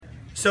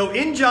So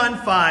in John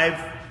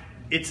 5,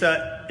 it's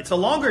a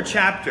longer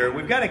chapter.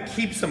 We've got to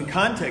keep some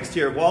context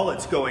here while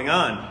it's going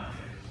on.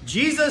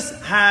 Jesus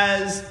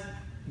has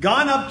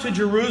gone up to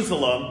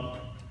Jerusalem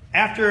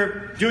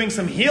after doing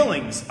some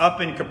healings up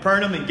in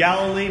Capernaum in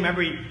Galilee.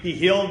 Remember, he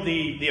healed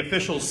the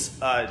official's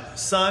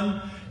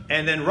son.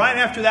 And then right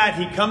after that,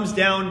 he comes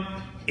down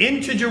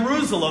into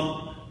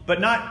Jerusalem,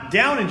 but not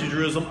down into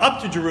Jerusalem,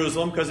 up to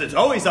Jerusalem, because it's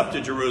always up to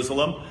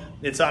Jerusalem.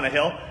 It's on a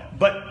hill.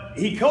 But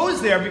he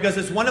goes there because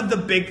it's one of the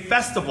big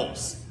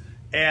festivals.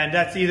 And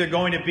that's either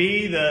going to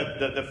be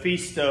the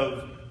Feast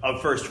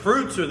of First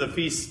Fruits, or the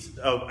Feast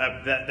of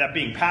that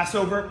being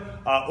Passover,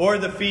 or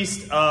the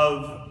Feast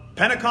of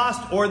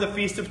Pentecost, or the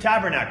Feast of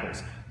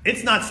Tabernacles.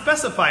 It's not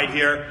specified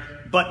here,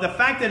 but the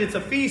fact that it's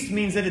a feast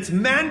means that it's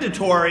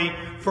mandatory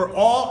for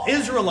all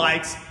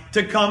Israelites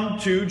to come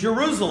to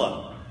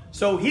Jerusalem.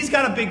 So he's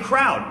got a big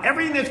crowd.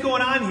 Everything that's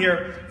going on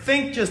here,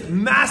 think just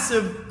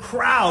massive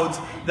crowds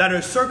that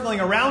are circling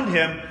around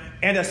him,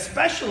 and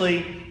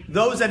especially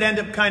those that end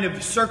up kind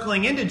of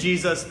circling into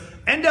Jesus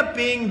end up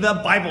being the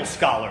Bible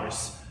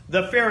scholars,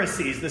 the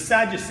Pharisees, the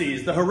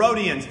Sadducees, the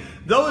Herodians,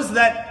 those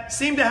that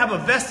seem to have a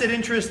vested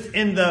interest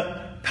in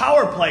the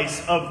power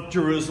place of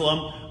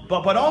Jerusalem,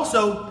 but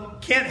also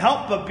can't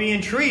help but be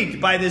intrigued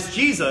by this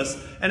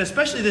Jesus, and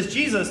especially this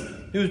Jesus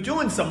who's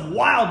doing some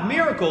wild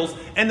miracles.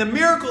 And the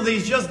miracle that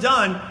he's just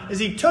done is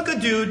he took a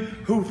dude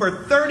who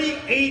for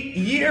 38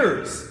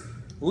 years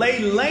lay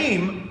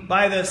lame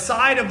by the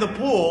side of the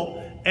pool,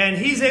 and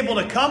he's able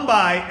to come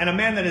by, and a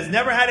man that has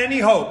never had any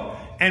hope,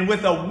 and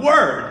with a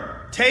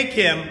word take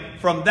him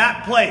from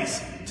that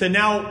place to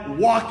now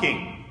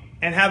walking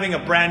and having a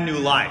brand new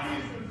life.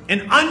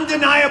 An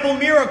undeniable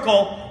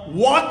miracle,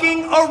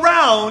 walking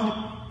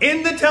around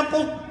in the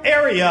temple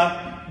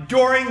area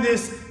during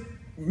this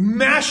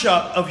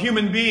mashup of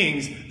human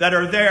beings that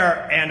are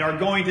there and are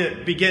going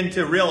to begin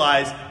to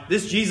realize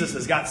this Jesus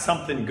has got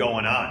something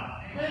going on.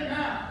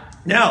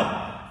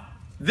 Now,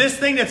 this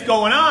thing that's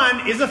going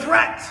on is a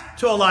threat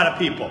to a lot of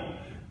people.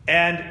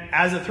 And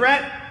as a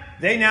threat,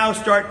 they now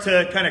start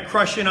to kind of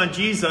crush in on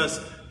Jesus,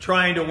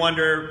 trying to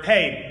wonder,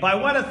 hey, by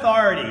what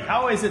authority?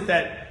 How is it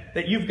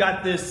that you've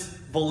got this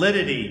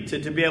validity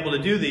to be able to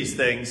do these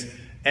things?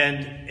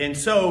 And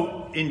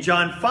so in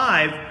John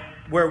 5,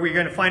 where we're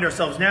going to find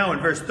ourselves now in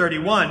verse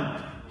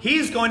 31,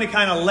 he's going to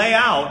kind of lay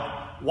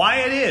out why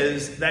it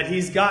is that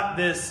he's got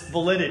this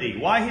validity,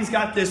 why he's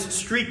got this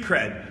street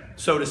cred,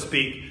 so to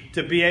speak,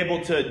 to be able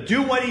to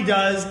do what he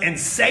does and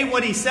say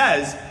what he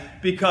says,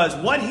 because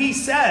what he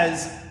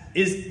says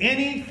is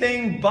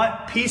anything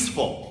but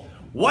peaceful.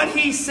 What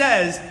he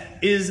says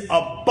is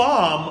a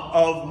bomb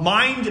of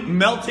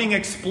mind-melting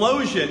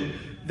explosion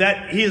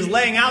that he is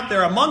laying out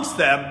there amongst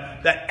them,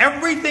 that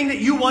everything that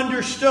you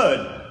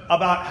understood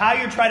about how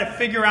you're trying to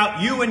figure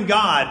out you and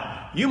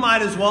God, you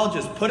might as well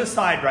just put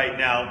aside right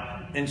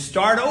now and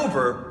start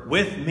over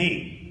with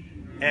me.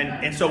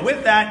 And so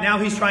with that, now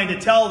he's trying to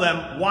tell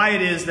them why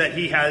it is that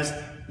he has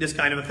this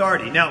kind of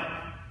authority.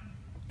 Now,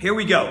 here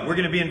we go. We're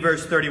going to be in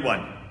verse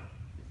 31.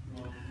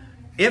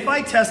 If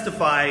I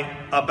testify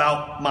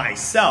about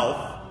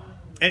myself,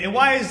 and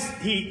why is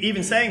he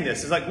even saying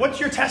this? It's like,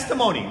 what's your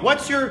testimony?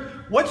 What's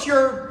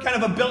your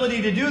kind of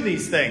ability to do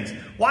these things?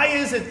 Why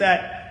is it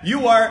that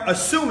you are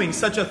assuming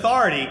such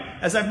authority?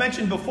 As I've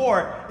mentioned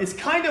before, it's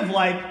kind of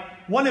like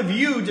one of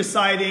you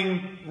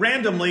deciding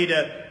randomly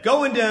to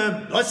go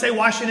into, let's say,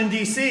 Washington,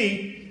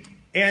 D.C.,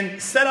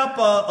 and set up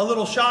a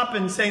little shop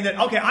and saying that,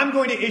 okay, I'm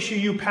going to issue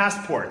you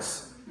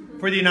passports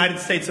for the United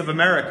States of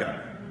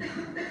America.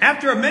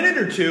 After a minute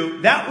or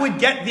two, that would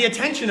get the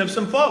attention of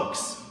some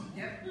folks.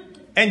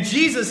 And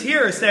Jesus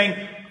here is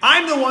saying,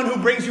 I'm the one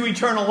who brings you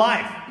eternal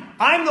life.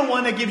 I'm the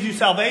one that gives you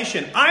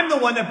salvation. I'm the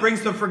one that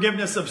brings the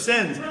forgiveness of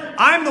sins.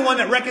 I'm the one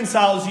that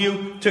reconciles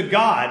you to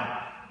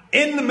God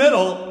in the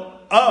middle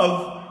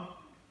of,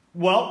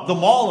 well, the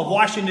Mall of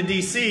Washington,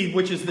 D.C.,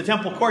 which is the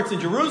temple courts in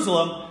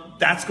Jerusalem.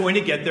 That's going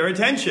to get their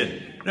attention.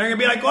 And they're going to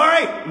be like, all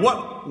right,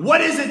 what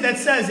is it that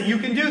says that you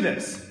can do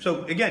this?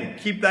 So again,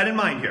 keep that in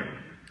mind here.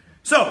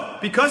 So,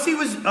 because he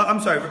was,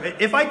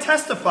 if I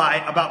testify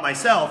about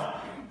myself,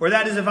 or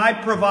that is if I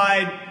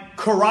provide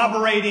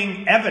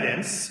corroborating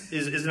evidence,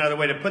 is another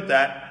way to put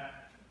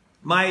that,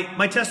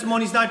 my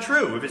testimony is not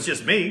true if it's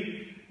just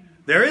me.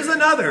 There is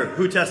another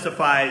who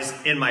testifies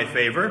in my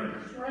favor,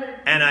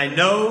 and I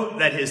know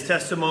that his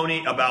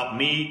testimony about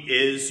me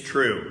is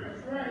true.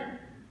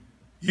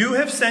 You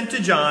have sent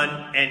to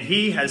John, and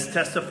he has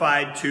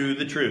testified to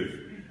the truth.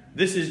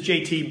 This is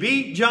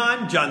JTB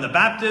John the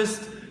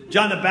Baptist.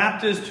 John the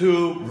Baptist,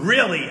 who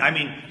really,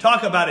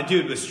 talk about a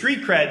dude with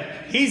street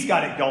cred. He's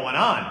got it going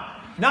on.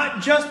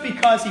 Not just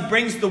because he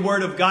brings the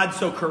word of God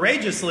so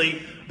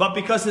courageously, but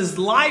because his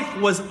life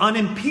was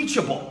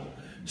unimpeachable.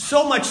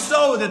 So much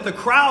so that the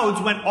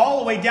crowds went all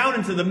the way down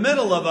into the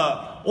middle of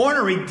a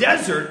ornery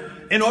desert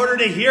in order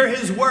to hear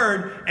his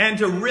word and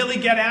to really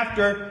get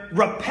after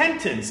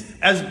repentance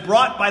as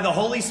brought by the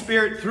Holy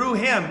Spirit through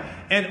him,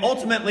 and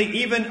ultimately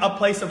even a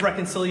place of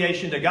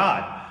reconciliation to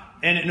God.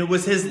 And it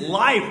was his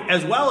life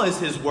as well as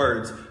his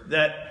words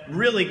that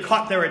really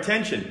caught their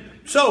attention.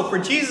 So for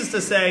Jesus to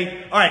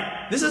say, all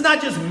right, this is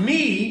not just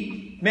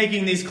me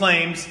making these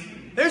claims.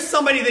 There's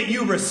somebody that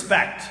you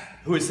respect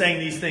who is saying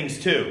these things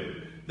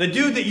too. The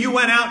dude that you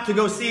went out to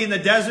go see in the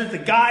desert, the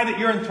guy that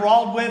you're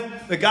enthralled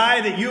with, the guy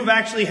that you've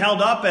actually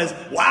held up as,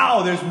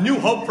 wow, there's new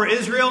hope for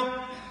Israel.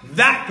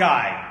 That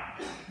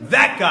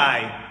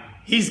guy,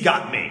 he's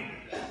got me.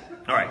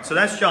 All right, so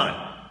that's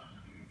John.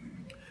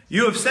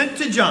 You have sent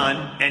to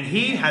John, and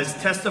he has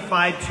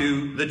testified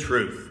to the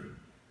truth.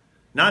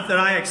 Not that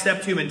I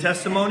accept human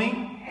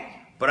testimony,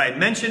 but I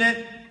mention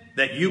it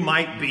that you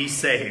might be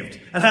saved.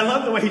 And I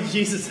love the way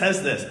Jesus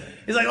says this.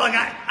 He's like, look,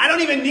 I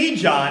don't even need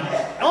John.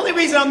 The only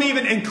reason I'm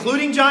even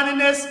including John in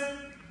this,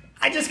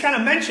 I just kind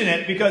of mention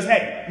it because,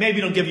 hey, maybe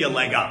it'll give you a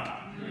leg up.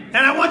 And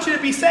I want you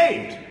to be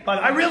saved.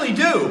 But I really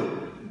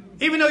do.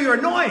 Even though you're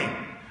annoying.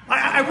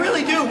 I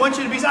really do want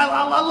you to be saved.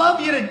 I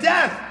love you to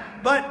death.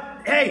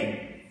 But,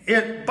 hey,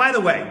 by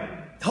the way,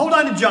 hold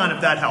on to John if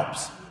that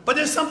helps. But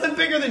there's something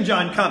bigger than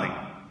John coming.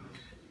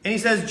 And he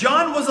says,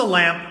 John was a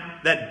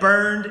lamp that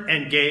burned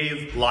and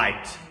gave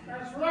light.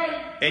 That's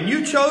right. And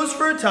you chose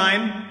for a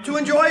time to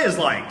enjoy his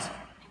light.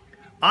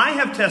 I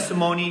have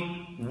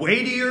testimony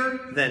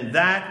weightier than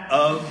that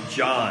of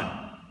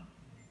John.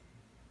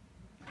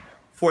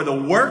 For the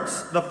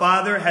works the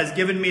Father has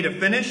given me to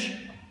finish,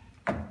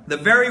 the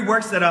very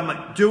works that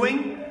I'm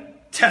doing,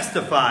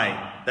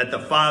 testify that the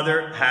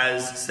Father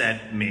has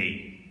sent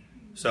me.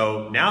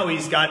 So now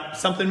he's got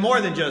something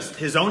more than just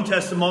his own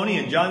testimony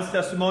and John's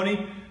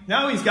testimony.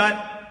 Now he's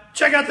got,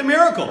 check out the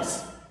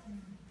miracles.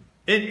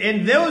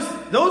 And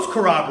those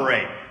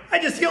corroborate. I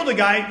just healed a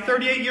guy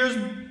 38 years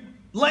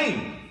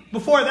lame.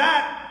 Before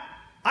that,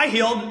 I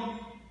healed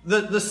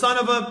the son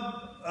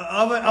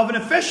of an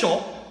official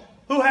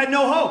who had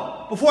no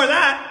hope. Before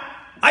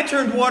that, I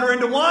turned water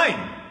into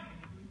wine.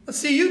 Let's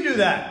see you do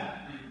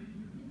that.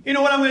 You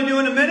know what I'm going to do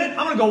in a minute?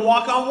 I'm going to go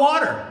walk on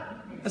water.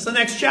 That's the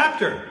next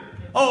chapter.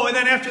 Oh, and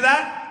then after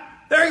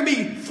that, there are going to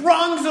be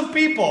throngs of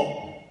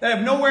people that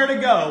have nowhere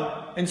to go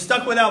and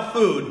stuck without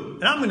food.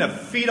 And I'm going to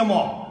feed them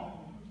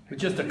all with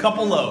just a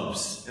couple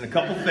loaves and a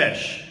couple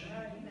fish.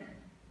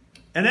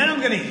 And then I'm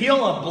going to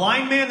heal a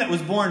blind man that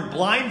was born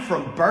blind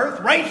from birth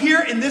right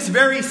here in this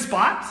very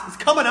spot. It's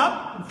coming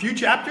up in a few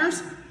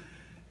chapters.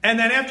 And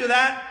then after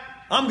that,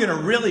 I'm going to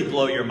really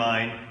blow your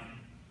mind.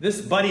 This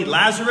buddy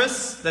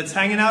Lazarus that's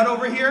hanging out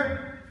over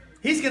here,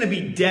 he's going to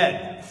be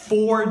dead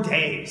 4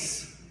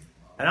 days.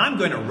 And I'm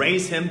going to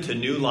raise him to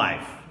new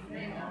life.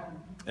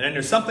 And then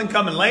there's something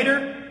coming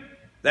later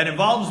that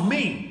involves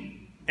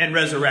me and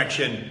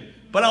resurrection.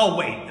 But I'll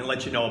wait and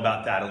let you know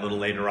about that a little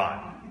later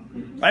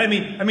on. Right?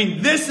 I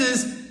mean,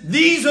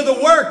 these are the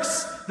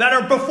works that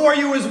are before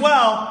you as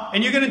well.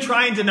 And you're going to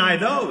try and deny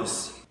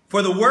those.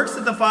 For the works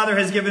that the Father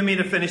has given me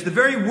to finish, the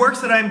very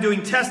works that I am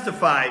doing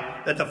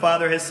testify that the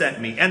Father has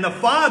sent me. And the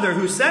Father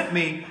who sent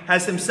me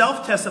has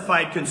himself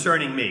testified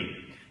concerning me.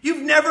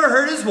 You've never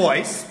heard his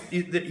voice.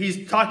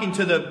 He's talking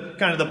to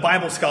the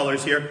Bible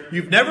scholars here.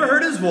 You've never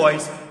heard his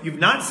voice. You've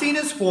not seen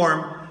his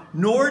form,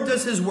 nor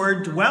does his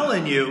word dwell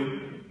in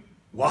you.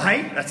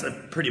 Why? That's a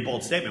pretty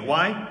bold statement.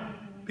 Why?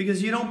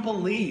 Because you don't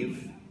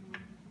believe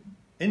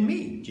in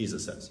me,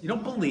 Jesus says. You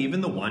don't believe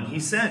in the one he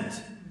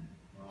sent.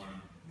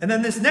 And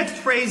then this next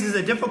phrase is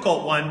a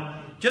difficult one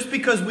just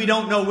because we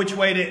don't know which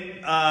way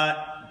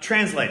to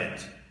translate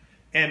it.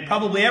 And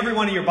probably every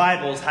one of your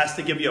Bibles has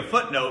to give you a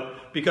footnote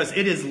because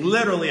it is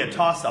literally a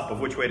toss-up of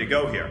which way to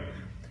go here.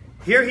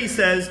 Here he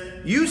says,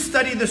 you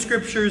study the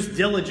scriptures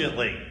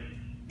diligently.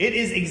 It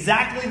is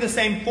exactly the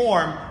same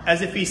form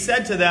as if he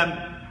said to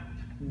them,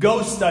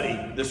 go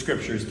study the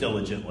scriptures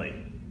diligently.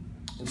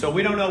 And so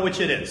we don't know which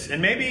it is.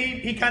 And maybe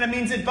he kind of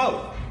means it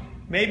both.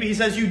 Maybe he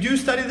says you do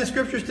study the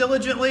scriptures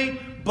diligently,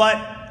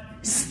 but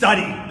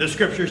study the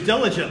scriptures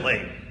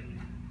diligently.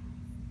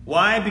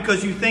 Why?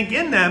 Because you think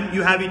in them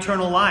you have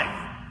eternal life.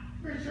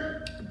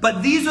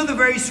 But these are the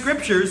very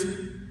scriptures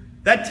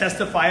that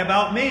testify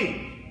about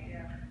me.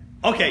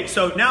 Okay,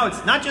 so now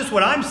it's not just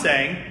what I'm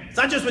saying. It's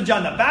not just what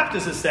John the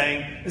Baptist is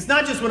saying. It's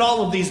not just what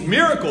all of these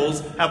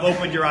miracles have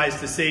opened your eyes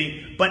to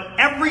see. But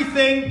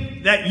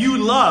everything that you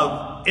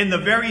love in the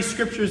very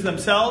scriptures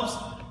themselves,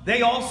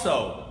 they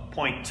also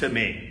point to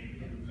me.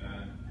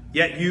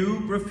 Yet you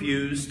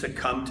refuse to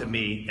come to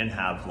me and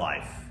have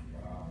life.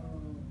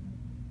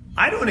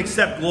 I don't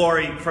accept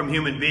glory from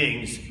human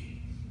beings,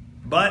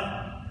 but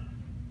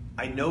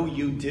I know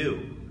you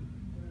do.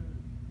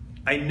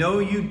 I know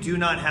you do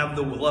not have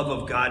the love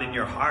of God in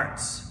your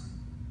hearts.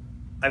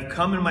 I've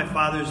come in my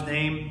Father's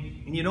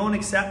name, and you don't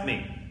accept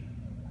me.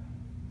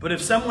 But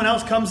if someone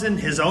else comes in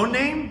his own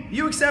name,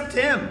 you accept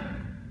him.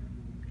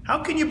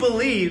 How can you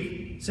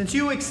believe, since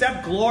you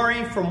accept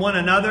glory from one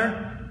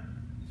another,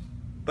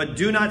 but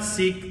do not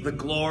seek the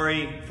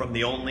glory from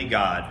the only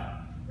God?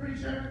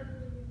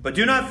 But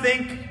do not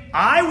think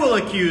I will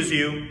accuse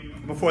you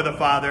before the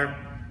Father.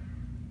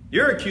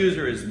 Your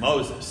accuser is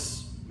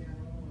Moses,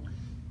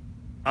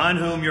 on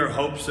whom your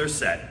hopes are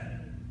set.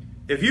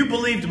 If you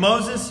believed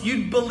Moses,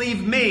 you'd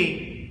believe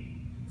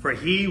me, for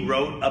he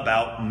wrote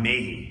about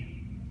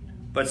me.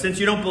 But since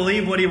you don't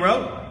believe what he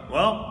wrote,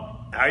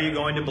 well, are you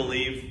going to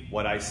believe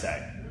what I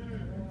say?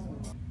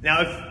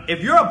 Now,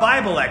 if you're a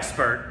Bible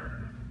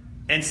expert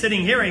and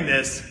sitting hearing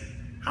this,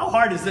 how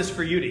hard is this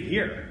for you to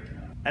hear?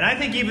 And I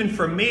think even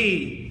for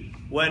me,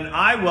 when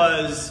I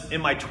was in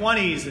my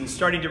 20s and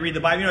starting to read the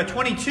Bible, at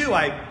 22,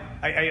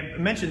 I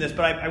mentioned this,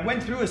 but I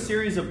went through a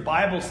series of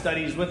Bible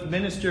studies with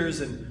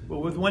ministers and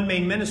with one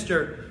main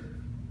minister,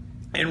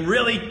 and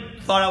really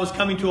thought I was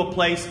coming to a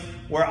place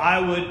where I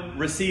would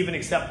receive and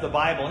accept the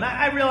Bible. And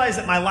I realized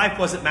that my life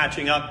wasn't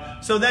matching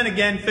up. So then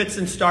again, fits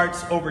and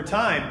starts over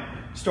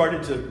time,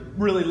 started to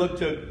really look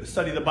to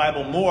study the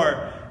Bible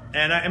more.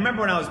 And I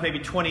remember when I was maybe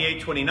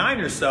 28, 29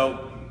 or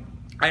so,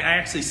 I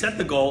actually set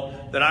the goal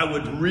that I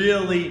would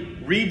really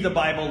read the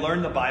Bible,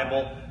 learn the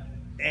Bible.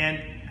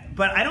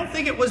 But I don't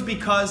think it was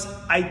because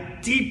I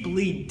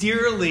deeply,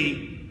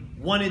 dearly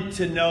wanted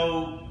to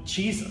know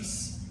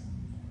Jesus.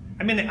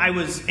 I mean, I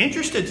was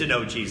interested to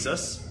know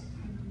Jesus,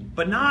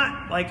 but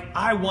not like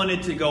I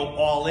wanted to go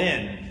all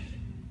in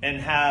and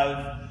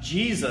have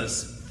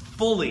Jesus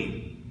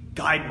fully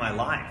guide my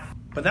life.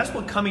 But that's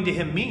what coming to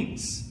him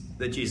means,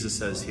 that Jesus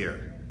says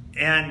here.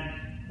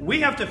 And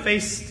we have to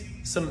face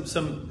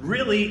some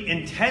really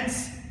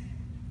intense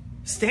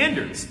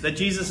standards that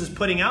Jesus is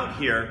putting out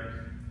here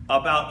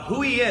about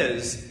who he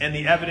is and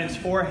the evidence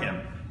for him.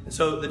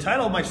 So the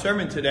title of my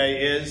sermon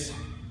today is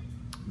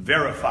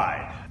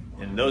Verified.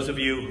 And those of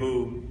you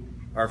who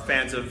are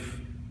fans of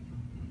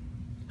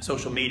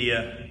social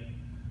media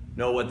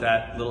know what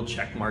that little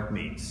check mark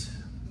means.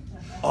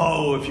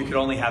 Oh, if you could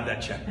only have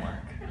that check mark.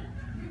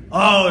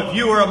 Oh, if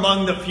you were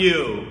among the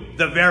few,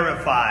 the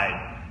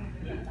verified,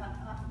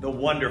 the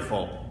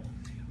wonderful.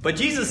 But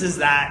Jesus is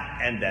that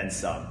and then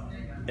some.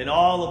 In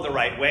all of the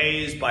right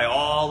ways, by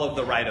all of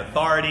the right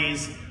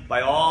authorities,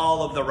 by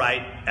all of the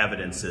right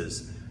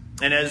evidences.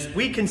 And as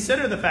we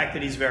consider the fact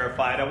that he's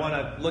verified, I want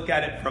to look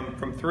at it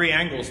from three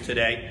angles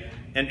today.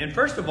 And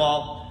first of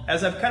all,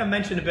 as I've kind of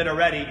mentioned a bit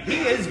already, he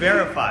is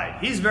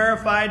verified. He's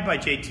verified by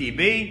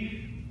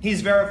JTB.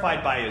 He's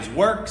verified by his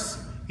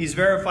works. He's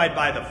verified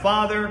by the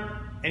Father.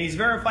 And he's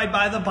verified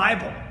by the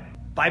Bible,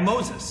 by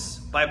Moses,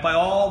 by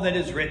all that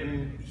is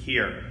written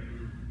here.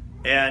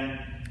 And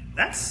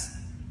that's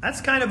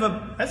kind of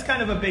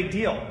a big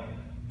deal,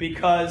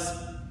 because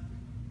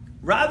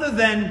rather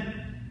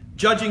than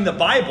judging the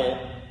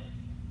Bible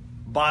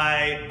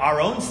by our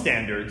own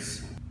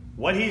standards,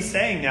 what he's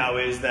saying now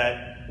is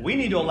that we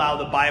need to allow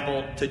the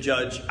Bible to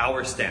judge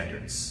our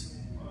standards.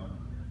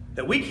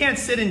 That we can't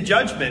sit in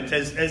judgment,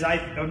 as I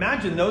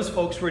imagine those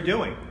folks were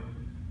doing,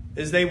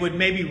 is they would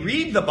maybe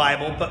read the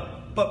Bible,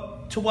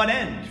 but to what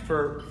end?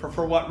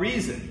 For what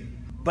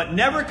reason? But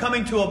never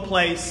coming to a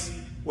place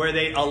where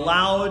they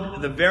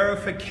allowed the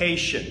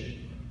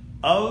verification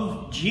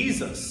of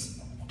Jesus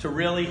to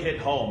really hit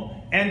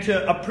home and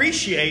to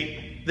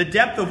appreciate the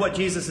depth of what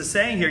Jesus is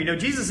saying here.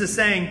 Jesus is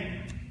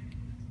saying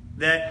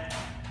that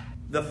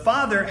the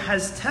Father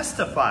has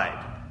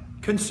testified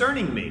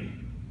concerning me.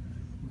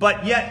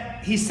 But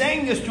yet, he's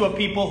saying this to a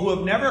people who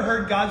have never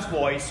heard God's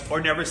voice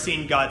or never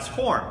seen God's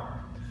form.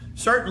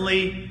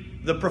 Certainly,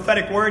 the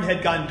prophetic word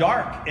had gone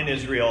dark in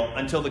Israel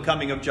until the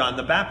coming of John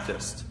the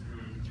Baptist.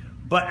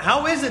 But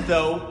how is it,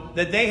 though,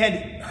 that they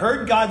had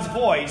heard God's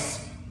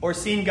voice or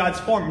seen God's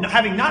form?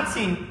 Having not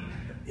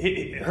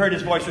heard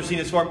his voice or seen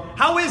his form,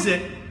 how is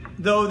it,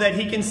 though, that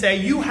he can say,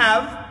 you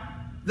have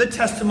the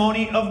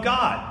testimony of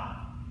God?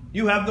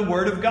 You have the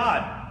word of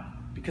God.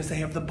 Because they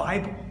have the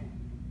Bible.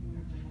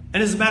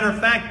 And as a matter of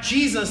fact,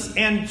 Jesus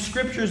and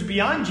scriptures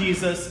beyond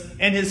Jesus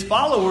and his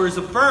followers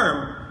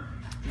affirm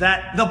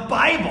that the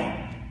Bible,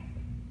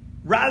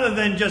 rather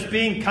than just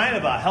being kind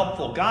of a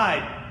helpful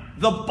guide,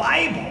 the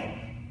Bible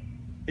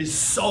is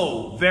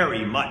so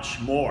very much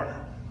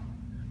more.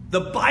 The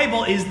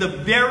Bible is the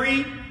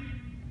very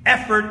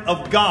effort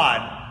of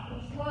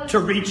God to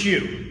reach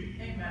you.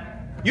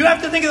 You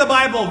have to think of the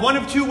Bible one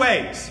of two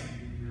ways.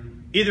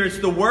 Either it's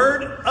the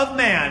word of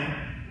man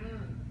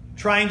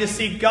trying to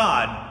seek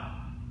God,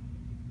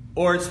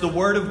 or it's the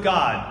word of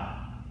God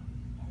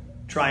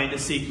trying to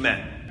seek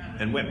men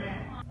and women.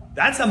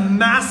 That's a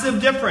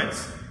massive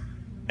difference.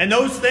 And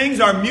those things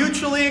are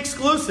mutually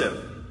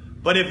exclusive.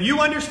 But if you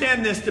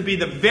understand this to be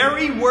the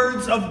very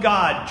words of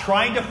God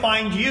trying to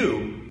find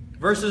you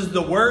versus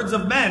the words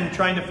of men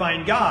trying to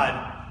find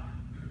God,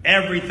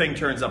 everything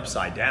turns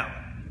upside down.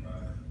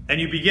 And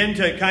you begin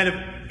to kind of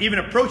even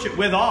approach it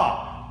with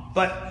awe.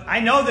 But I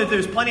know that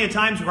there's plenty of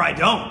times where I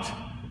don't.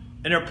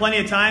 And there are plenty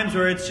of times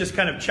where it's just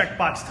kind of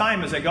checkbox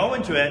time as I go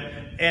into it.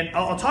 And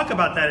I'll talk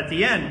about that at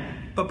the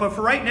end. But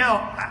for right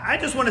now, I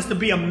just want us to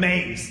be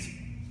amazed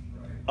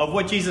of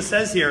what Jesus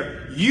says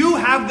here. You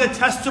have the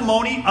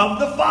testimony of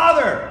the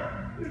Father.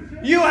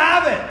 You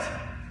have it.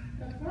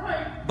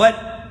 But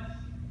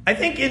I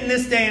think in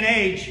this day and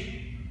age,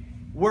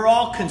 we're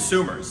all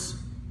consumers.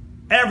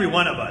 Every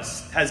one of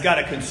us has got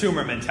a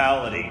consumer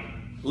mentality,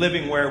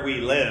 living where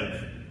we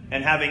live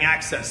and having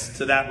access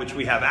to that which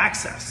we have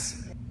access.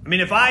 I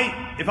mean, if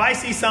I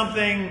see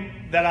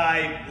something that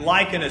I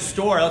like in a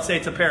store, let's say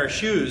it's a pair of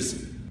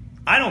shoes,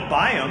 I don't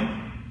buy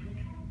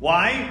them.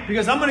 Why?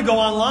 Because I'm going to go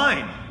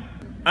online.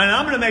 And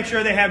I'm going to make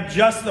sure they have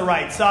just the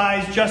right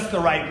size, just the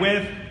right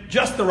width,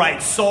 just the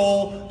right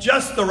sole,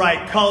 just the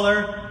right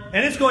color.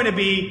 And it's going to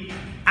be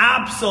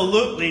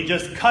absolutely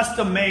just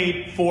custom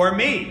made for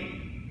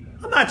me.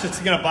 I'm not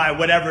just going to buy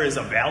whatever is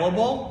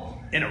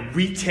available in a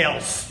retail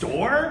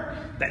store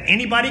that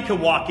anybody could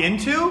walk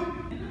into.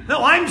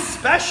 No, I'm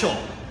special.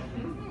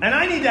 And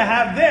I need to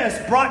have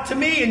this brought to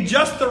me in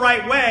just the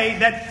right way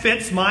that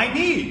fits my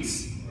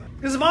needs.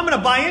 Because if I'm going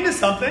to buy into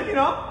something,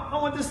 I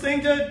want this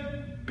thing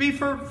to be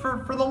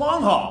for the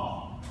long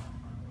haul.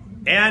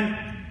 And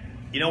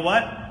you know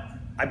what?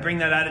 I bring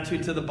that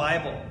attitude to the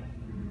Bible.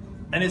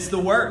 And it's the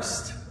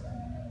worst.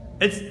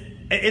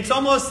 It's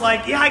almost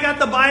like, I got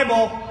the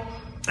Bible,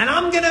 and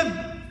I'm going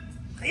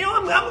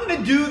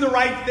to do the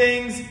right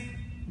things.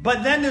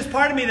 But then there's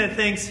part of me that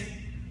thinks,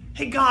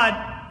 hey, God,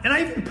 and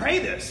I even pray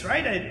this,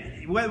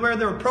 right? Whether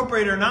they're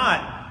appropriate or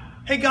not.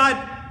 Hey, God,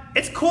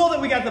 it's cool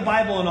that we got the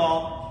Bible and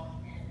all,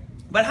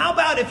 but how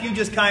about if you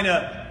just kind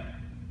of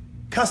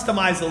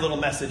customize a little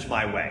message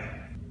my way?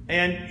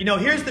 And,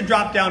 here's the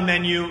drop-down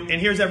menu, and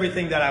here's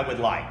everything that I would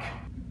like.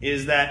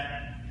 Is that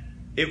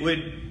it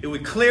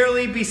would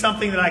clearly be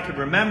something that I could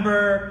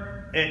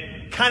remember.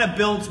 It kind of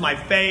builds my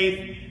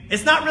faith.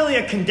 It's not really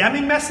a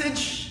condemning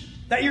message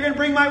that you're going to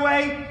bring my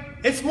way.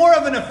 It's more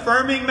of an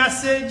affirming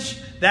message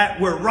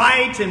that we're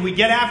right and we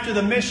get after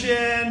the mission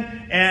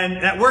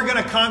and that we're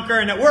going to conquer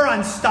and that we're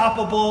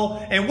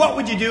unstoppable. And what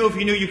would you do if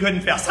you knew you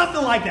couldn't fail?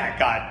 Something like that,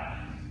 God.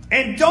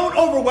 And don't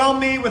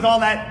overwhelm me with all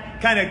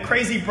that kind of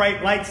crazy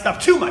bright light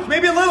stuff too much.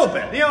 Maybe a little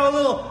bit. A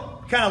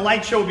little kind of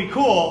light show would be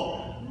cool.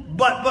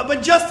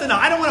 But just enough.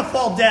 I don't want to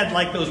fall dead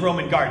like those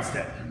Roman guards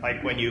did,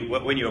 like when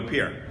you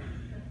appear.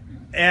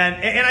 And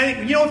I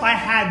think, if I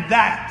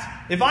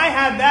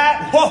had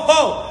that,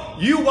 whoa,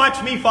 you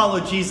watch me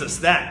follow Jesus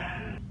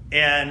then.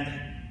 And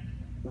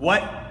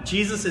what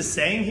Jesus is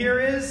saying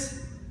here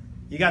is,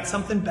 you got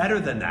something better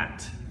than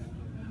that.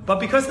 But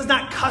because it's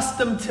not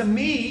custom to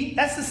me,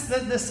 that's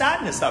the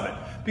sadness of it.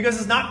 Because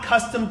it's not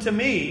custom to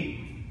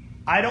me,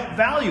 I don't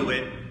value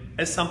it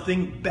as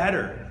something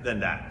better than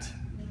that.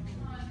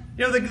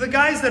 The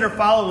guys that are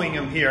following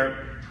him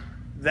here,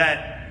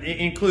 that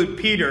include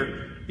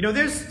Peter,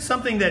 there's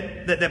something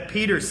that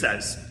Peter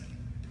says.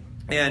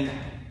 And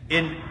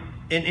in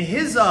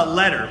his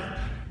letter,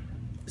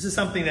 this is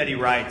something that he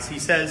writes. He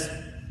says,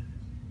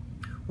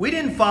 "We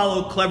didn't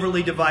follow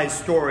cleverly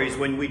devised stories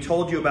when we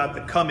told you about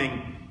the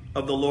coming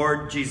of the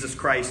Lord Jesus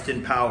Christ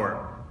in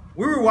power.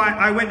 We were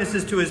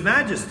eyewitnesses to his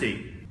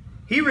majesty.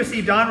 He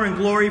received honor and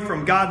glory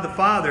from God the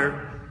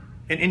Father."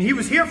 And he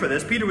was here for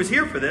this. Peter was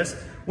here for this.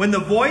 When the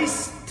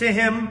voice to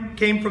him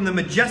came from the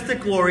majestic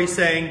glory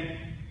saying,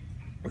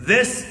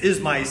 "This is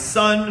my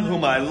Son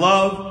whom I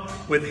love.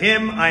 With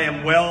him I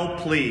am well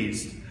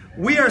pleased."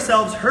 We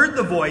ourselves heard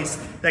the voice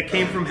that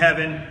came from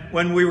heaven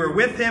when we were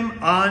with him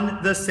on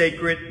the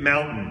sacred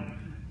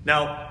mountain.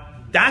 Now,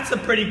 that's a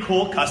pretty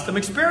cool custom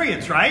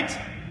experience, right?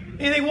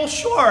 And you think, well,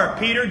 sure,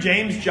 Peter,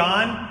 James,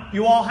 John,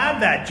 you all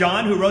had that.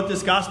 John, who wrote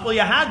this gospel,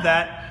 you had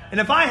that. And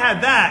if I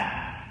had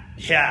that,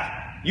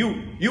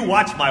 you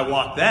watch my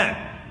walk then.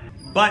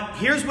 But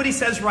here's what he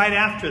says right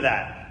after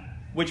that,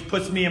 which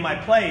puts me in my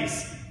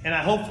place, and I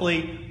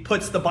hopefully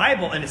puts the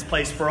Bible in its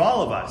place for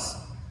all of us.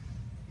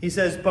 He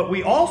says, "But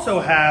we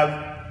also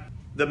have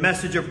the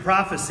message of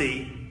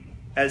prophecy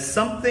as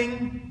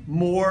something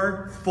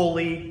more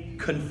fully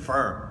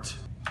confirmed."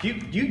 Do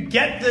you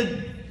get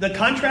the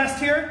contrast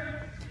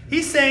here?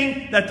 He's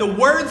saying that the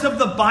words of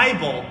the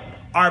Bible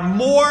are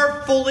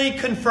more fully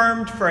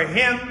confirmed for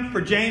him,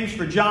 for James,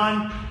 for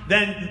John,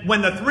 than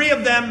when the three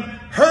of them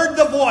heard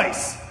the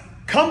voice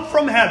come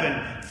from heaven,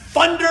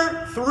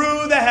 thunder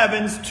through the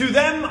heavens to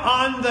them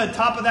on the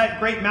top of that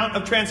great Mount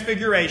of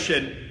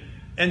Transfiguration,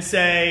 and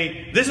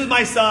say, "This is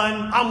my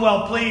Son, I'm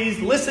well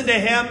pleased, listen to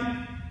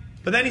him."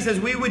 But then he says,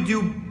 we would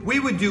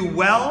do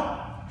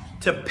well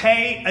to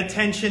pay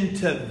attention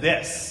to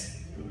this,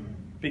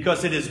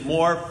 because it is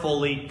more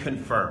fully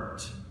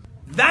confirmed.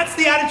 That's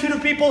the attitude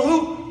of people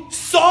who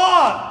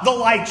saw the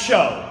light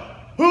show,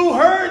 who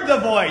heard the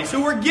voice,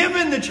 who were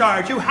given the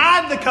charge, who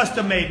had the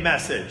custom-made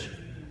message.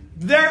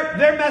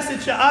 Their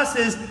message to us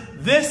is,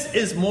 this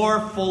is more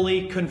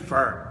fully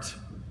confirmed.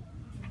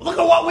 Look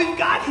at what we've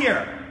got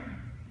here.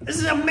 This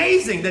is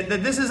amazing that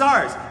this is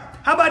ours.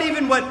 How about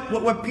even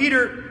what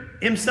Peter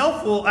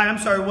himself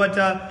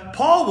what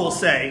Paul will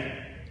say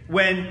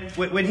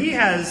when he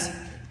has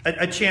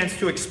a chance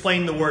to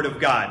explain the Word of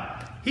God.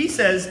 He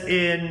says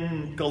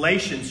in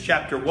Galatians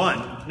chapter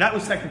 1, that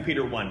was 2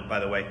 Peter 1,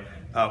 by the way,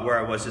 where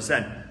I was just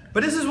then.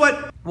 But this is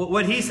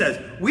what he says.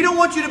 "We don't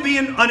want you to be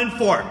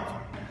uninformed.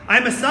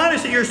 I'm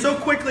astonished that you're so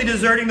quickly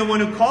deserting the one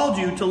who called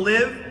you to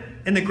live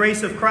in the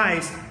grace of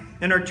Christ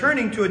and are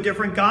turning to a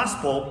different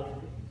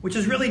gospel, which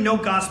is really no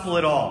gospel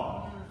at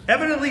all.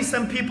 Evidently,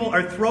 some people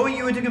are throwing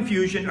you into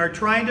confusion, are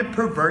trying to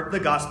pervert the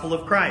gospel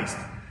of Christ."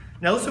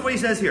 Now listen to what he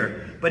says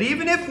here. "But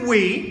even if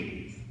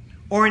we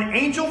or an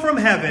angel from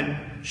heaven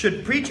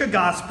should preach a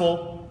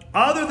gospel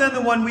other than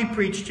the one we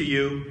preach to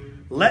you,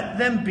 let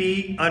them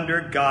be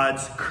under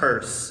God's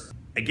curse.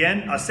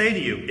 Again, I say to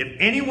you, if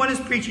anyone is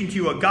preaching to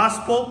you a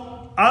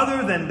gospel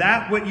other than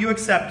that what you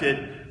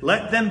accepted,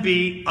 let them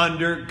be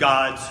under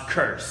God's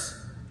curse.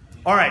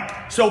 All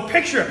right, so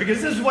picture it,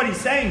 because this is what he's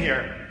saying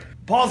here.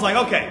 Paul's like,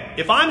 okay,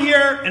 if I'm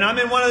here and I'm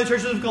in one of the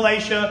churches of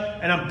Galatia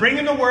and I'm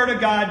bringing the word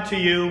of God to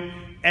you,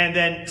 and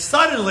then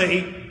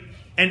suddenly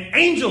an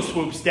angel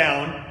swoops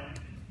down,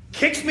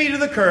 kicks me to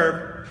the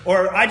curb,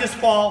 or I just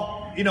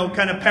fall,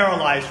 kind of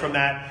paralyzed from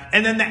that,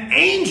 and then the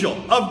angel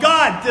of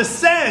God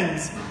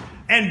descends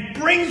and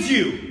brings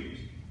you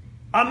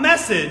a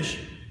message.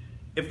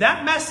 If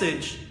that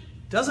message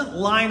doesn't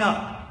line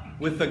up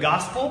with the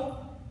gospel,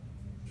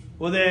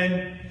 well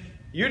then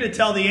you're to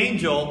tell the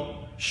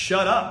angel,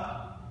 shut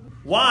up.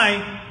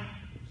 Why?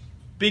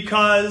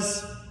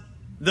 Because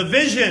the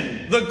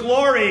vision, the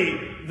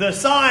glory, the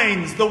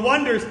signs, the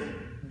wonders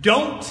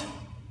don't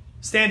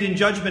stand in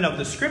judgment of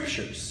the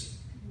scriptures.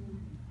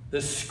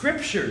 The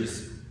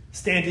scriptures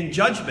stand in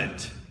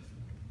judgment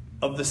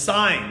of the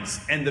signs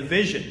and the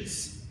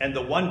visions and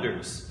the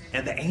wonders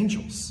and the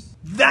angels.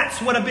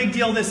 That's what a big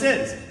deal this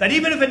is. That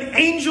even if an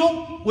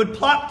angel would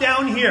plop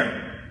down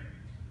here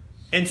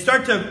and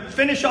start to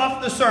finish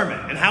off the sermon,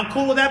 and how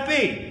cool would that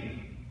be?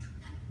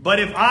 But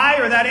if I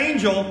or that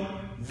angel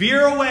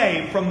veer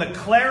away from the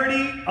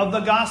clarity of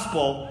the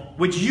gospel,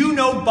 which you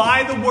know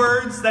by the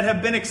words that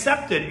have been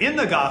accepted in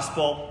the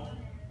gospel,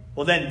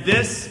 well then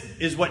this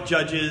is what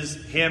judges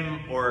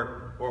him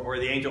or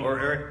the angel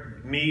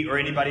or me or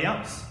anybody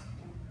else.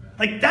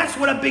 Like, that's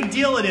what a big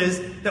deal it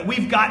is that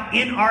we've got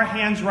in our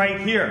hands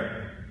right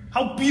here.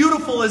 How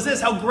beautiful is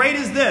this? How great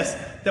is this?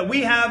 That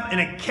we have an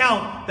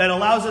account that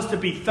allows us to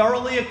be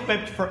thoroughly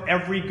equipped for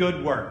every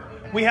good work.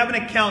 We have an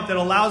account that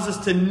allows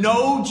us to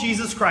know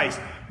Jesus Christ.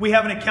 We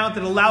have an account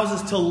that allows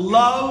us to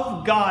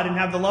love God and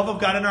have the love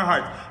of God in our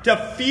hearts. To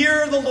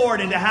fear the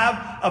Lord and to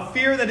have a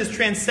fear that is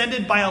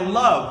transcended by a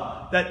love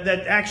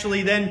that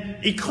actually then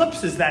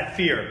eclipses that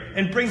fear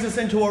and brings us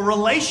into a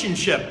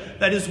relationship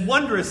that is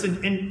wondrous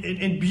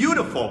and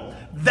beautiful.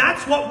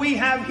 That's what we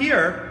have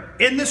here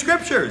in the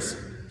scriptures.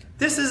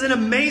 This is an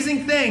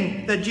amazing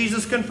thing that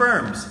Jesus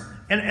confirms.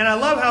 And I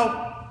love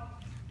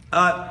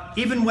how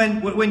even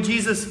when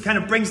Jesus kind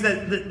of brings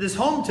this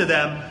home to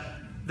them,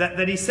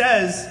 that he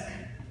says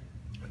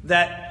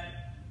that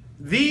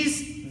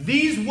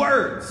these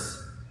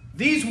words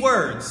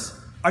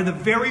are the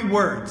very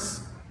words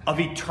of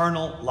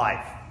eternal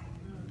life.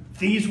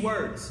 These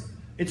words.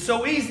 It's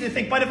so easy to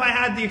think, but if I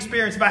had the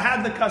experience, if I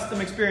had the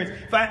custom experience,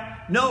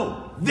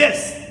 no,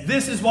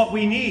 this is what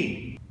we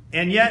need.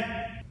 And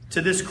yet,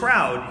 to this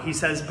crowd, he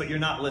says, but you're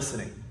not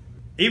listening.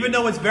 Even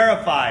though it's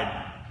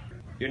verified,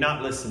 you're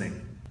not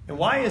listening. And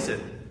why is it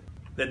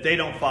that they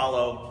don't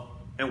follow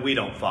and we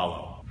don't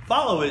follow?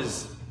 Follow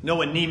is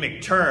no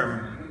anemic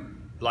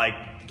term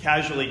like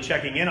casually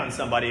checking in on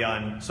somebody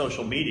on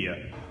social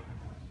media.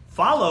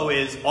 Follow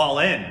is all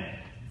in.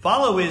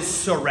 Follow is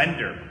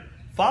surrender.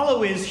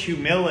 Follow is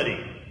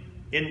humility.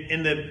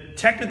 In the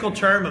technical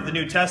term of the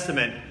New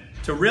Testament,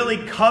 to really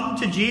come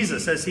to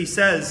Jesus, as he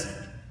says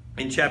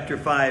in chapter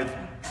 5,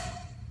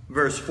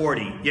 verse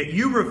 40. Yet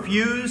you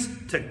refuse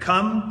to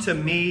come to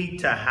me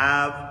to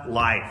have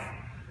life.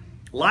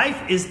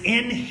 Life is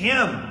in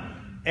him.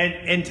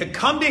 And to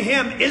come to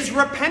him is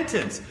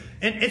repentance.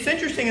 And it's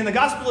interesting, in the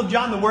Gospel of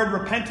John, the word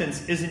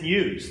repentance isn't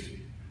used.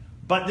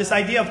 But this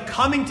idea of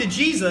coming to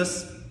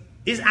Jesus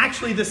is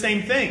actually the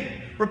same thing.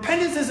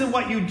 Repentance isn't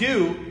what you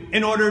do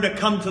in order to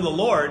come to the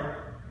Lord.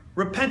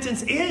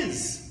 Repentance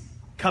is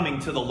coming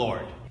to the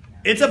Lord.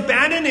 It's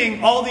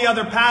abandoning all the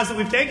other paths that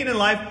we've taken in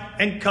life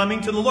and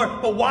coming to the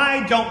Lord. But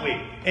why don't we?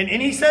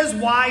 And he says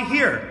why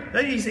here.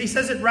 He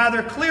says it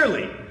rather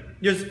clearly.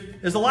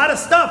 There's a lot of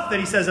stuff that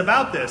he says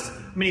about this.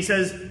 I mean, he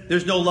says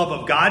there's no love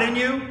of God in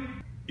you.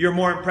 You're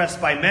more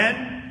impressed by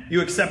men. You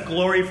accept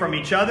glory from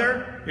each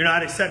other. You're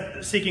not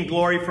seeking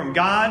glory from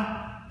God.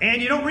 And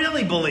you don't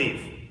really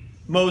believe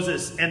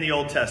Moses and the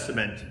Old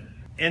Testament.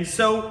 And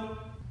so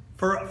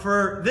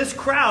for this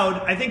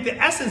crowd, I think the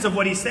essence of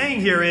what he's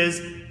saying here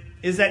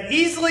is that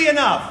easily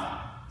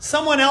enough,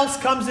 someone else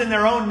comes in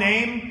their own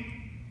name,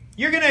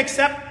 you're going to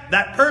accept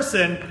that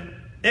person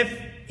if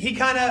he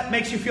kind of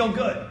makes you feel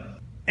good.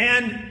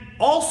 And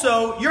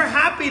also, you're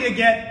happy to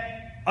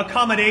get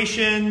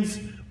accommodations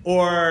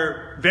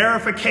or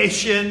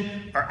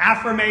verification or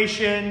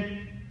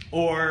affirmation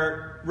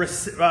or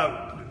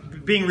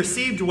being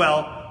received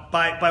well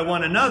by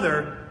one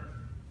another,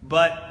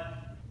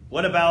 but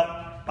what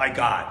about by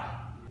God?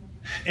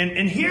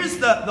 And here's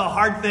the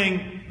hard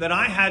thing that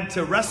I had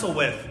to wrestle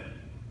with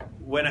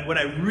when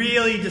I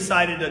really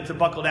decided to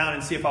buckle down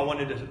and see if I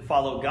wanted to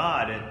follow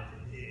God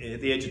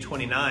at the age of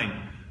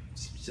 29.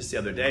 It's just the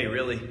other day,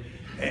 really.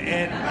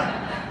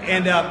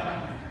 And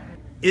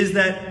is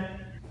that,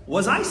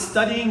 was I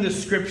studying the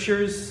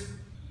scriptures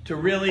to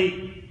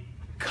really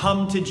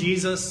come to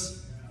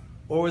Jesus?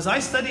 Or was I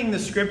studying the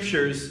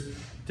scriptures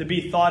to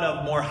be thought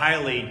of more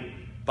highly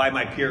by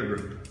my peer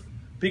group?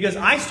 Because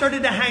I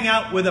started to hang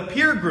out with a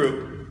peer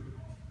group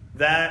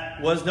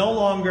that was no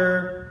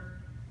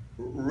longer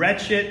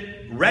retching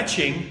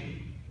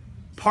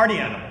party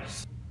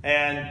animals.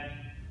 And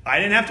I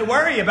didn't have to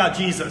worry about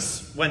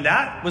Jesus when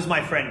that was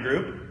my friend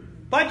group.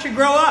 But you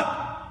grow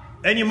up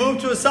and you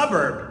move to a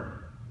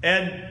suburb,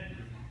 and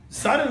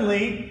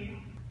suddenly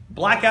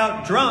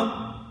blackout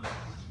drunk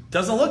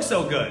doesn't look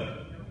so good.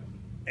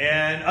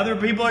 And other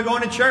people are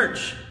going to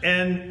church,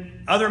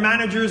 and other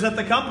managers at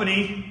the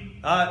company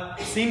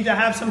seem to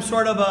have some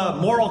sort of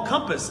a moral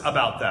compass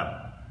about them.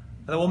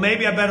 I thought, well,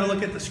 maybe I better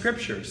look at the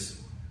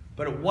scriptures.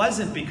 But it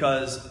wasn't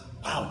because,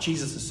 wow,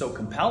 Jesus is so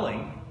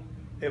compelling.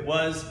 It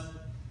was,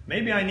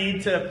 maybe I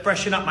need to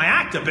freshen up my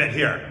act a bit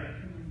here.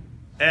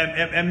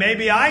 And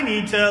maybe I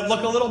need to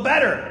look a little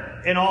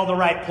better in all the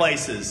right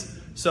places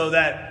so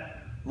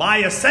that my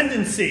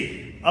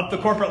ascendancy up the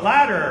corporate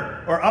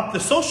ladder or up the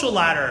social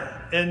ladder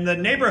in the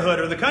neighborhood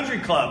or the country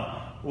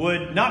club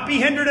would not be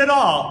hindered at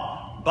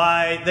all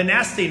by the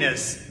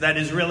nastiness that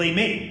is really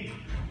me.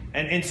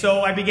 And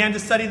so I began to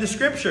study the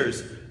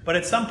scriptures. But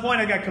at some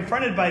point I got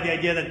confronted by the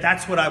idea that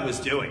that's what I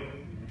was doing.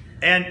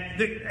 And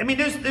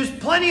there's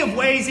plenty of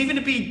ways even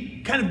to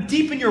be kind of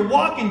deep in your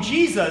walk in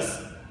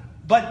Jesus,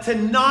 but to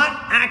not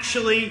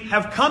actually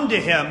have come to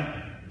him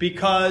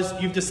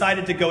because you've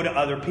decided to go to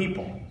other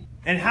people.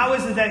 And how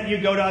is it that you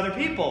go to other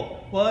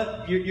people?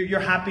 Well, you're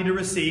happy to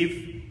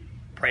receive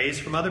praise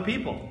from other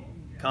people,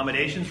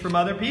 accommodations from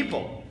other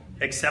people,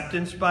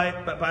 acceptance by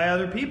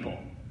other people,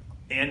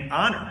 and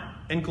honor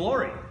and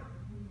glory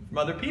from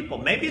other people.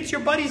 Maybe it's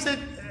your buddies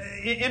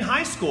in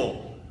high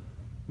school,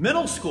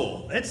 middle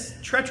school. It's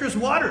treacherous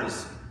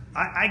waters.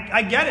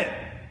 I get it.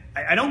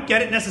 I don't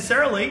get it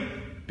necessarily,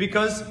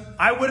 because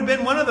I would have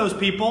been one of those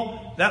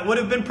people that would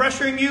have been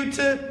pressuring you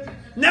to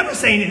never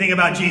say anything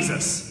about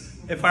Jesus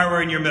if I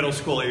were in your middle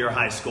school or your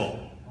high school.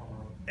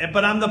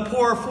 But I'm the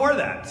poorer for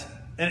that.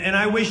 And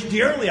I wish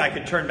dearly I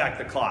could turn back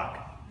the clock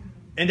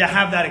and to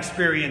have that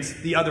experience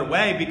the other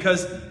way,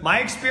 because my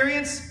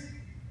experience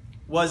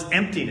was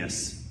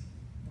emptiness.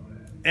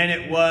 And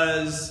it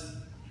was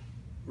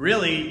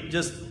really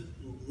just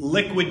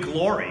liquid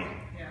glory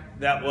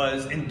that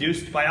was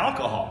induced by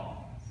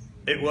alcohol.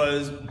 It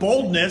was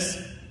boldness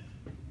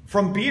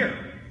from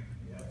beer.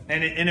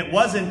 And it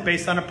wasn't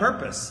based on a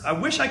purpose. I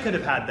wish I could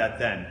have had that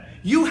then.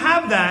 You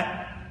have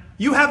that.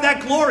 You have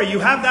that glory. You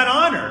have that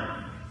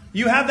honor.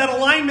 You have that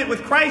alignment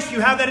with Christ.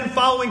 You have that in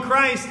following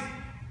Christ.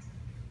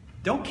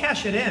 Don't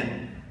cash it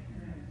in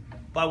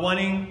by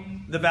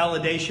wanting the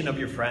validation of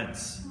your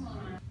friends.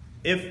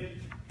 If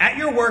at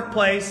your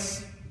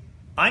workplace,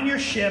 on your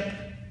ship,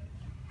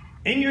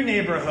 in your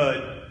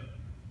neighborhood,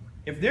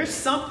 if there's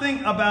something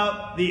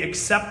about the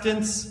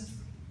acceptance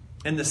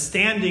and the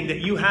standing that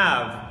you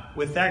have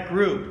with that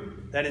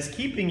group that is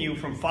keeping you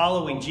from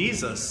following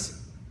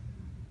Jesus,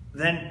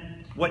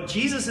 then what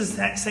Jesus is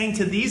saying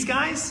to these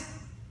guys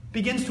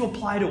begins to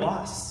apply to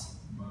us.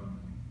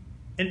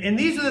 And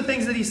these are the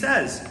things that he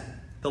says.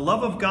 The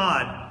love of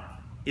God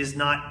is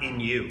not in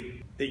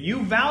you. That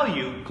you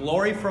value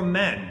glory from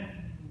men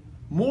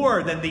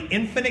more than the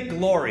infinite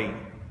glory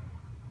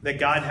that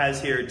God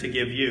has here to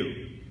give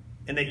you.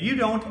 And that you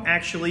don't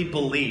actually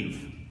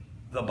believe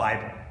the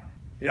Bible.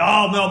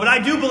 Oh, no, but I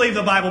do believe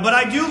the Bible, but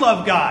I do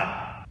love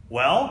God.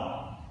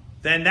 Well,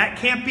 then that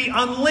can't be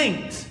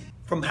unlinked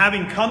from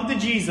having come to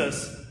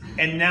Jesus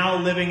and now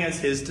living as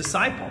his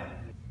disciple.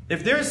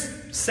 If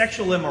there's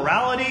sexual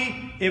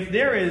immorality, if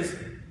there is,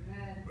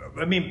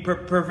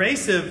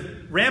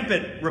 pervasive,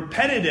 rampant,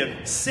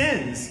 repetitive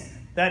sins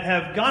that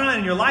have gone on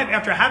in your life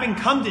after having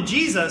come to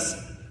Jesus,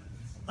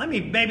 let me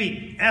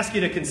maybe ask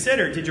you to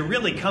consider, did you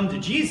really come to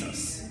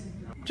Jesus?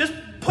 Just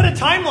put a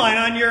timeline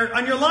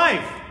on your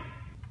life.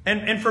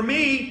 And for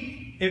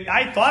me,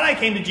 I thought I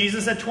came to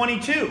Jesus at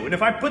 22. And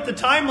if I put the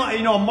timeline,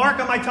 a mark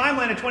on my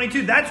timeline at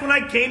 22, that's when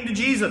I came to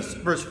Jesus,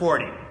 verse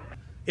 40.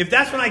 If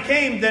that's when I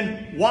came,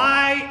 then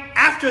why,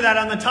 after that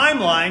on the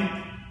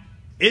timeline,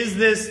 is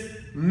this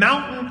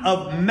mountain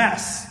of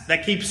mess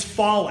that keeps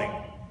falling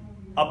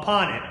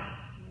upon it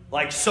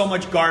like so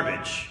much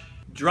garbage?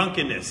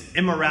 Drunkenness,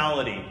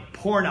 immorality,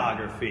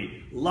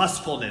 pornography,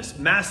 lustfulness,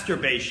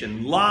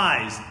 masturbation,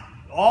 lies,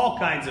 all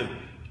kinds of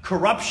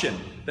corruption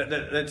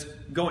that's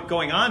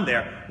going on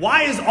there.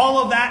 Why is all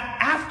of that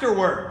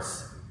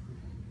afterwards?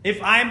 If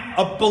I'm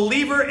a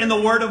believer in the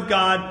Word of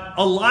God,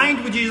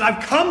 aligned with Jesus,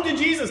 I've come to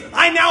Jesus,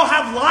 I now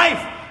have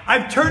life,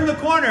 I've turned the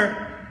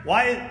corner.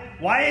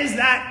 Why is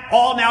that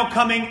all now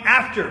coming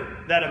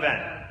after that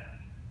event?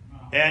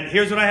 And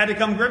here's what I had to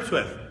come to grips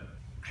with.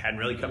 I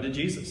hadn't really come to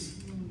Jesus.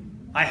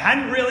 I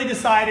hadn't really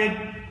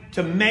decided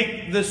to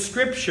make the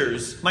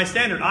scriptures my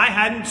standard. I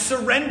hadn't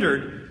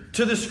surrendered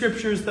to the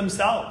scriptures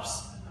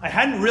themselves. I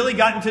hadn't really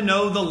gotten to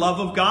know the love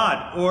of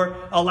God or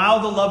allow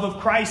the love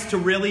of Christ to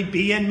really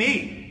be in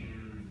me.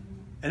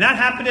 And that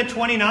happened at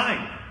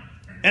 29.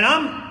 And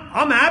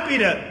I'm happy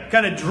to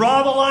kind of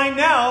draw the line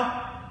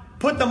now,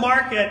 put the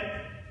mark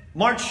at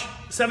March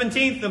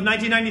 17th of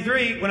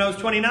 1993 when I was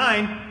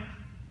 29.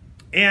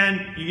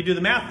 And you can do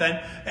the math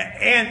then.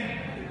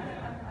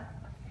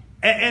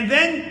 And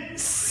then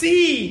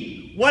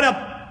see what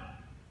a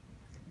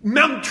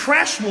Mount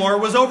Trashmore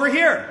was over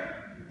here.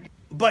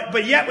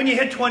 But yet when you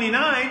hit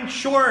 29,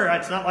 sure,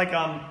 it's not like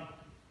I'm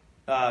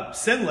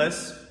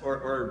sinless,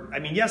 or I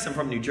mean, yes, I'm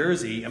from New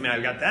Jersey. I mean,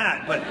 I've got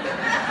that, but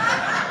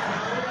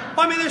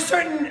well, I mean, there's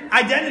certain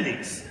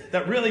identities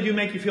that really do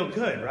make you feel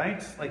good,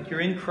 right? Like you're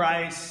in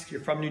Christ,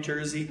 you're from New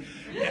Jersey.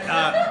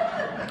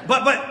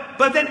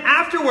 But then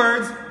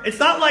afterwards, it's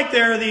not like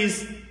there are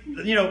these,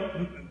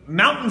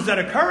 mountains that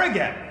occur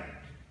again.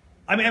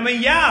 I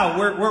mean, yeah,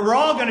 we're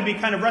all going to be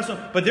kind of wrestling,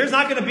 but there's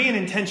not going to be an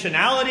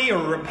intentionality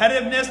or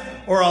repetitiveness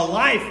or a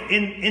life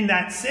in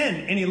that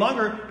sin any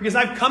longer, because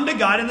I've come to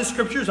God and the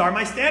scriptures are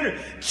my standard.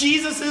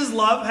 Jesus'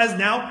 love has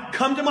now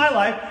come to my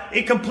life.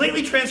 It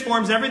completely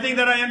transforms everything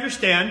that I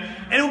understand,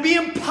 and it will be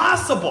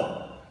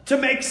impossible to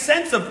make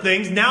sense of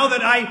things now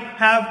that I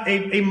have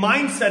a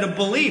mindset of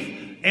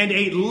belief and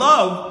a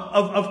love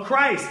of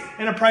Christ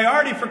and a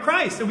priority for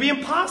Christ. It will be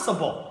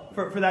impossible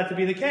for that to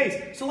be the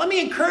case. So let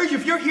me encourage you,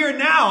 if you're here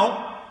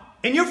now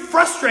and you're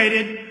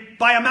frustrated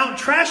by a Mount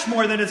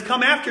Trashmore that has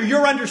come after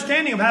your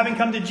understanding of having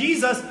come to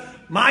Jesus,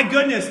 my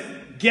goodness,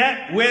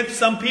 get with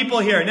some people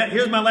here. Now,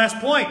 here's my last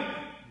point.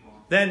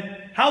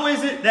 Then how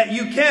is it that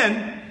you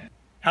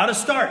how to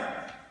start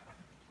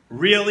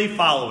really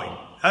following?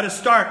 How to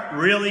start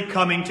really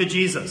coming to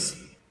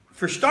Jesus?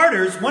 For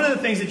starters, one of the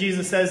things that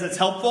Jesus says that's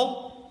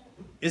helpful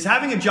is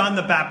having a John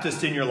the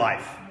Baptist in your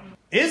life.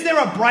 Is there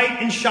a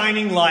bright and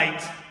shining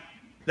light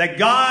that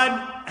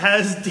God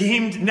has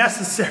deemed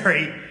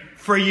necessary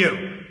for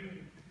you?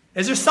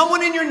 Is there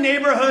someone in your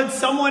neighborhood,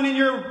 someone in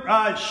your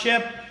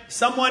ship,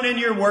 someone in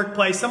your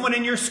workplace, someone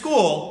in your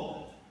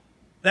school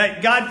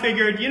that God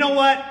figured, you know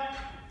what?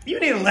 You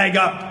need a leg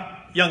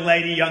up, young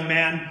lady, young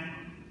man.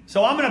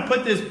 So I'm going to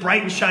put this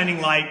bright and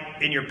shining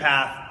light in your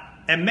path,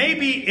 and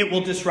maybe it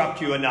will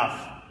disrupt you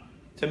enough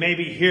to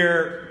maybe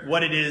hear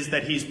what it is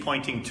that he's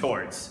pointing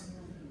towards.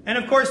 And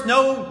of course,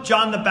 no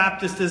John the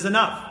Baptist is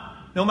enough.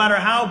 No matter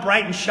how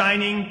bright and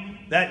shining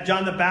that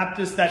John the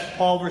Baptist, that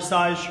Paul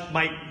Versailles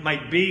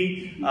might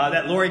be,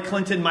 that Lori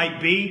Clinton might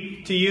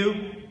be to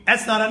you,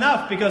 that's not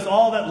enough, because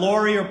all that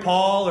Lori or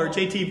Paul or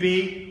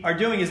JTB are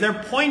doing is they're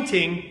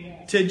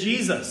pointing to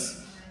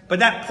Jesus. But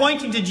that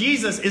pointing to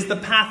Jesus is the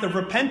path of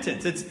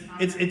repentance.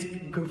 It's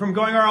from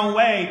going our own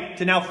way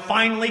to now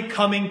finally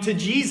coming to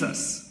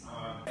Jesus.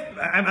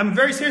 I'm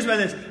very serious about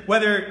this.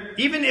 Whether,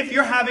 even if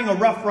you're having a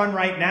rough run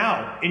right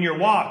now in your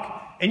walk,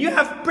 and you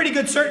have pretty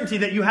good certainty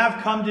that you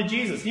have come to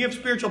Jesus, you have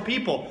spiritual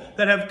people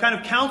that have kind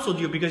of counseled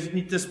you, because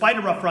despite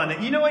a rough run,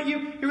 that you know what,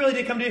 you really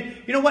did come to,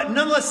 you know what,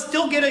 nonetheless,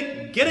 still get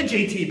a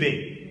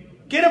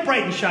JTB. Get a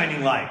bright and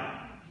shining light.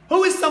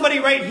 Who is somebody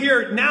right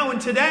here now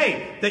and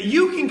today that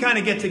you can kind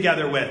of get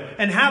together with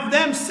and have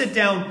them sit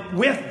down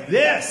with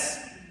this,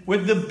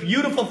 with the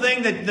beautiful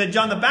thing that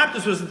John the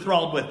Baptist was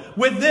enthralled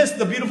with this,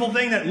 the beautiful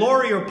thing that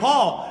Lori or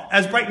Paul,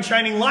 as bright and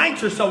shining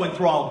lights, are so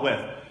enthralled with,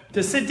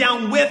 to sit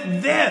down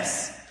with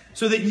this,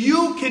 so that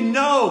you can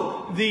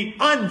know the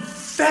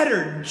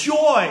unfettered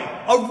joy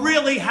of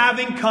really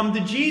having come to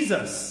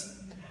Jesus.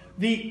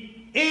 The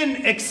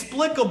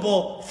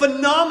inexplicable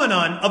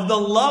phenomenon of the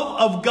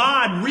love of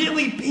God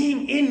really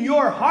being in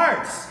your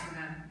hearts.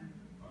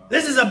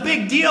 This is a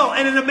big deal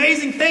and an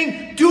amazing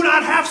thing. Do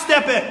not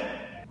half-step it.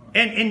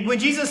 And when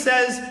Jesus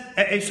says,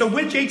 so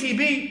with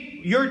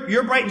JTB,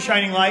 you're bright and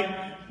shining light,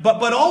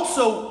 but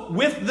also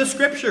with the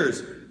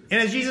scriptures. And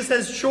as Jesus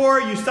says,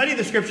 sure, you study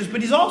the scriptures, but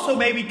he's also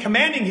maybe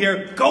commanding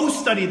here, go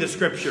study the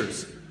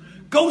scriptures.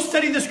 Go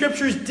study the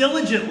scriptures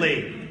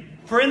diligently,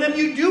 for in them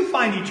you do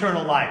find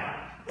eternal life.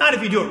 Not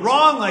if you do it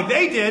wrong like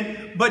they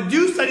did, but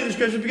do study the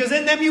scriptures, because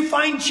in them you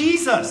find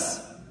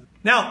Jesus.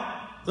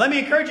 Now, let me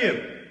encourage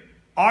you.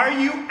 Are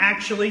you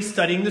actually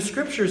studying the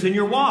scriptures in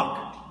your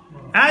walk?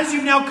 As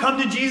you've now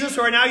come to Jesus,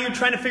 or now you're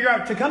trying to figure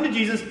out to come to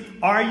Jesus,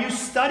 are you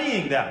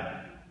studying them?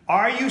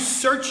 Are you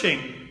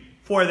searching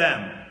for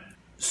them?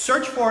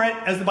 Search for it,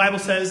 as the Bible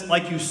says,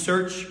 like you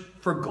search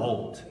for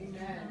gold.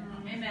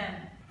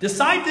 Amen.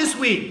 Decide this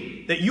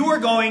week that you are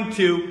going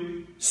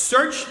to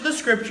search the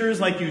scriptures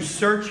like you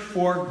search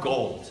for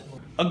gold.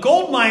 A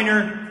gold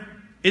miner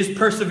is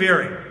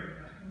persevering.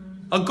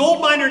 A gold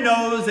miner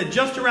knows that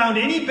just around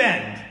any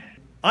bend,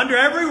 under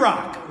every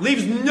rock,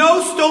 leaves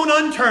no stone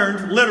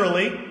unturned,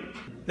 literally,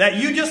 that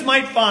you just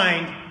might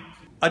find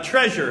a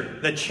treasure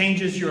that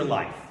changes your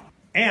life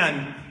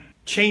and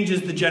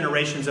changes the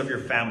generations of your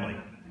family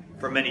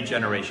for many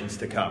generations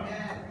to come.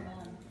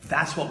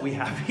 That's what we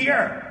have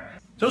here.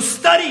 So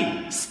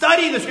study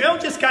this. You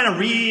don't just kind of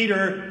read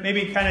or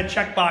maybe kind of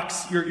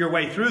checkbox your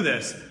way through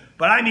this,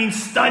 but I mean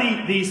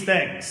study these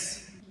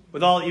things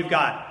with all that you've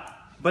got.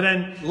 But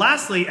then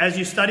lastly, as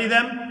you study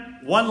them,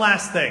 one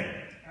last thing.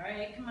 All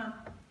right, come on.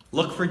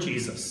 Look for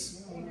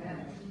Jesus.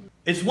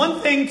 It's one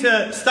thing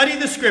to study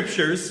the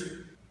scriptures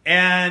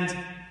and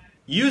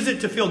use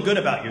it to feel good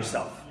about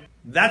yourself.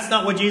 That's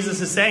not what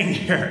Jesus is saying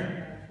here.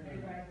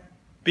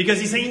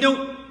 Because he's saying,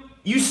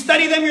 you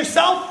study them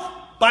yourself,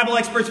 Bible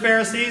experts,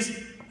 Pharisees,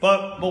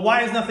 but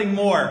why is nothing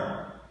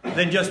more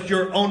than just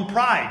your own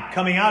pride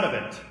coming out of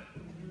it?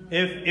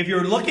 If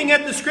you're looking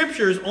at the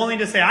scriptures only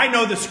to say, I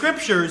know the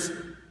scriptures,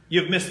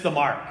 you've missed the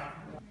mark.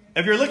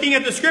 If you're looking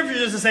at the scriptures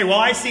just to say, well,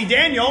 I see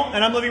Daniel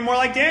and I'm living more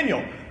like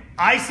Daniel.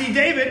 I see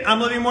David, I'm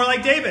living more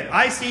like David.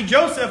 I see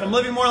Joseph, I'm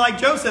living more like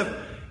Joseph.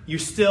 You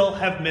still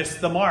have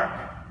missed the mark.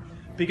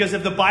 Because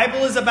if the Bible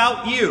is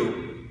about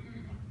you,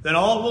 then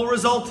all it will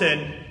result in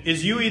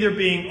is you either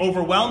being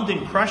overwhelmed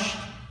and crushed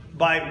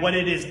by what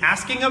it is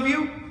asking of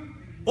you,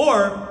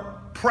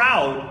 or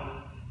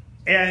proud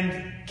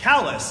and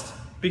calloused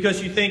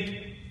because you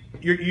think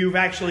you've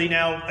actually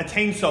now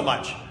attained so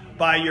much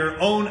by your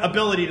own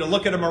ability to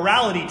look at a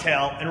morality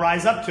tale and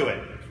rise up to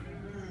it.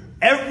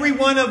 Every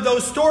one of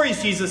those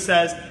stories, Jesus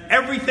says,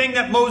 everything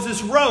that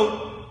Moses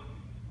wrote,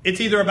 it's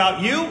either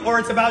about you or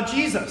it's about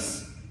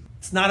Jesus.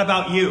 It's not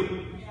about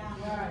you.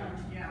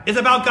 It's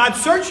about God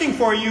searching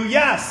for you,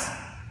 yes.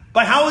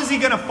 But how is he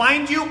going to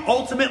find you?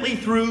 Ultimately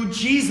through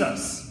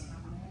Jesus.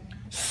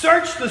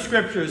 Search the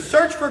scriptures.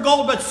 Search for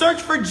gold, but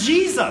search for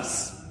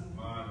Jesus.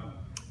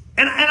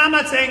 And I'm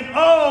not saying,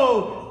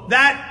 oh,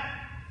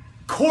 that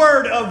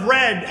cord of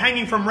red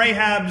hanging from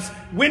Rahab's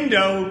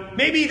window,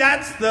 maybe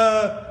that's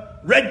the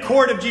red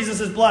cord of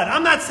Jesus' blood.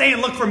 I'm not saying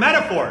look for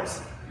metaphors.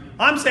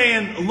 I'm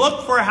saying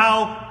look for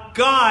how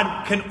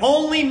God can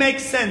only make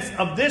sense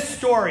of this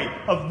story,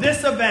 of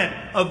this event,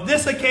 of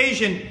this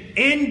occasion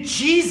in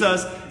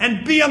Jesus,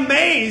 and be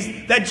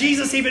amazed that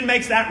Jesus even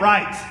makes that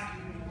right.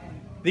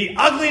 The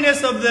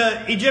ugliness of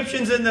the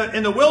Egyptians in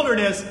the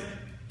wilderness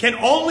can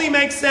only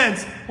make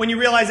sense when you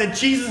realize that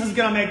Jesus is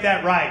going to make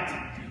that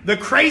right. The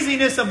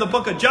craziness of the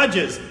book of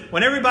Judges,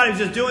 when everybody's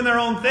just doing their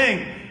own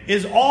thing,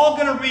 is all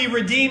going to be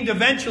redeemed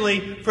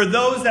eventually for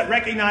those that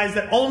recognize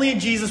that only in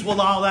Jesus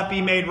will all that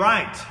be made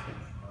right.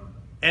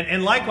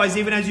 And likewise,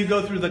 even as you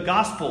go through the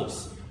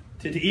Gospels,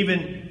 to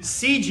even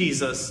see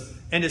Jesus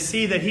and to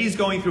see that he's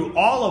going through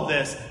all of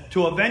this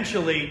to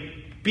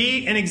eventually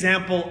be an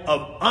example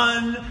of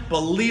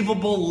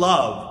unbelievable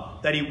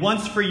love that he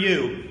wants for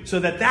you, so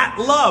that that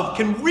love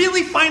can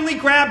really finally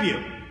grab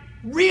you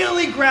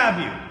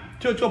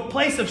to a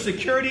place of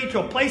security,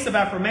 to a place of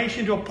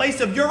affirmation, to a place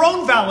of your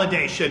own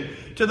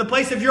validation, to the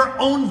place of your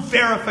own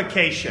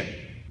verification.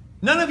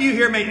 None of you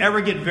here may ever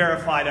get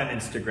verified on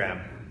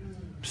Instagram.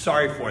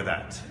 Sorry for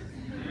that.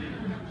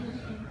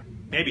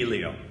 Maybe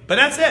Leo. But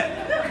that's it.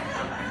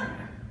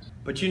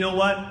 But you know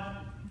what?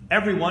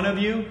 Every one of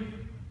you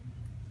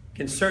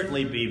can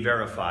certainly be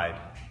verified,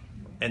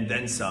 and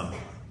then some,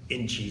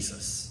 in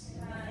Jesus.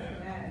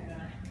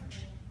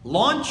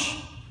 Launch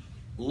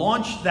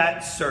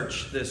that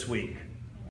search this week.